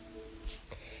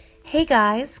Hey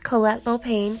guys, Colette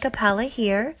Lopain Capella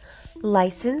here,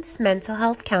 licensed mental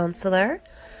health counselor,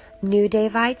 New Day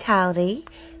Vitality,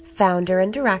 founder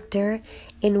and director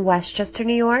in Westchester,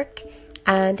 New York,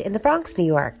 and in the Bronx, New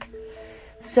York.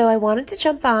 So I wanted to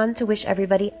jump on to wish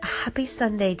everybody a happy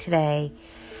Sunday today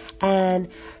and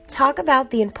talk about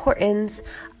the importance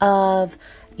of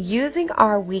using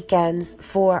our weekends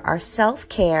for our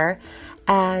self-care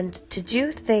and to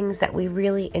do things that we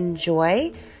really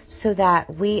enjoy so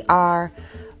that we are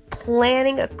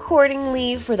planning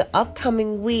accordingly for the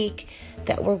upcoming week,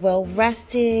 that we're well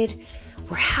rested,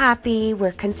 we're happy,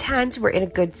 we're content, we're in a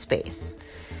good space.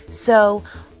 So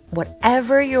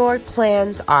whatever your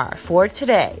plans are for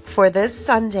today, for this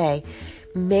Sunday,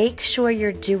 make sure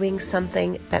you're doing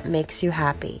something that makes you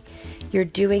happy. You're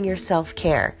doing your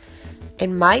self-care. It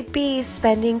might be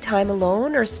spending time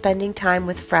alone or spending time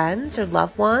with friends or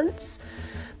loved ones,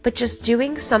 but just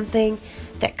doing something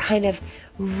that kind of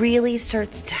really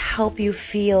starts to help you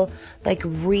feel like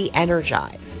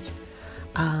re-energized.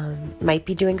 Might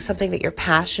be doing something that you're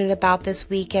passionate about this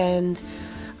weekend,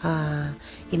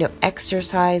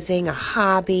 exercising, a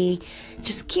hobby,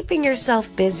 just keeping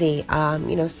yourself busy,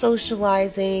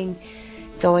 socializing,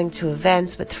 going to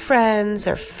events with friends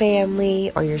or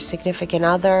family or your significant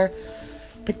other,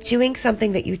 but doing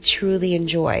something that you truly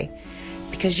enjoy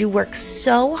because you work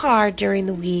so hard during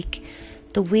the week.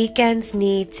 The weekends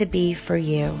need to be for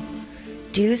you.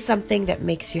 Do something that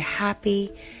makes you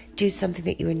happy. Do something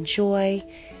that you enjoy.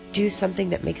 Do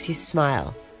something that makes you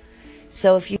smile.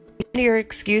 So if you need your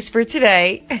excuse for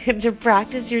today to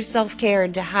practice your self-care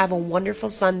and to have a wonderful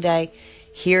Sunday,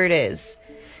 here it is.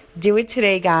 Do it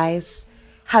today, guys.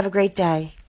 Have a great day.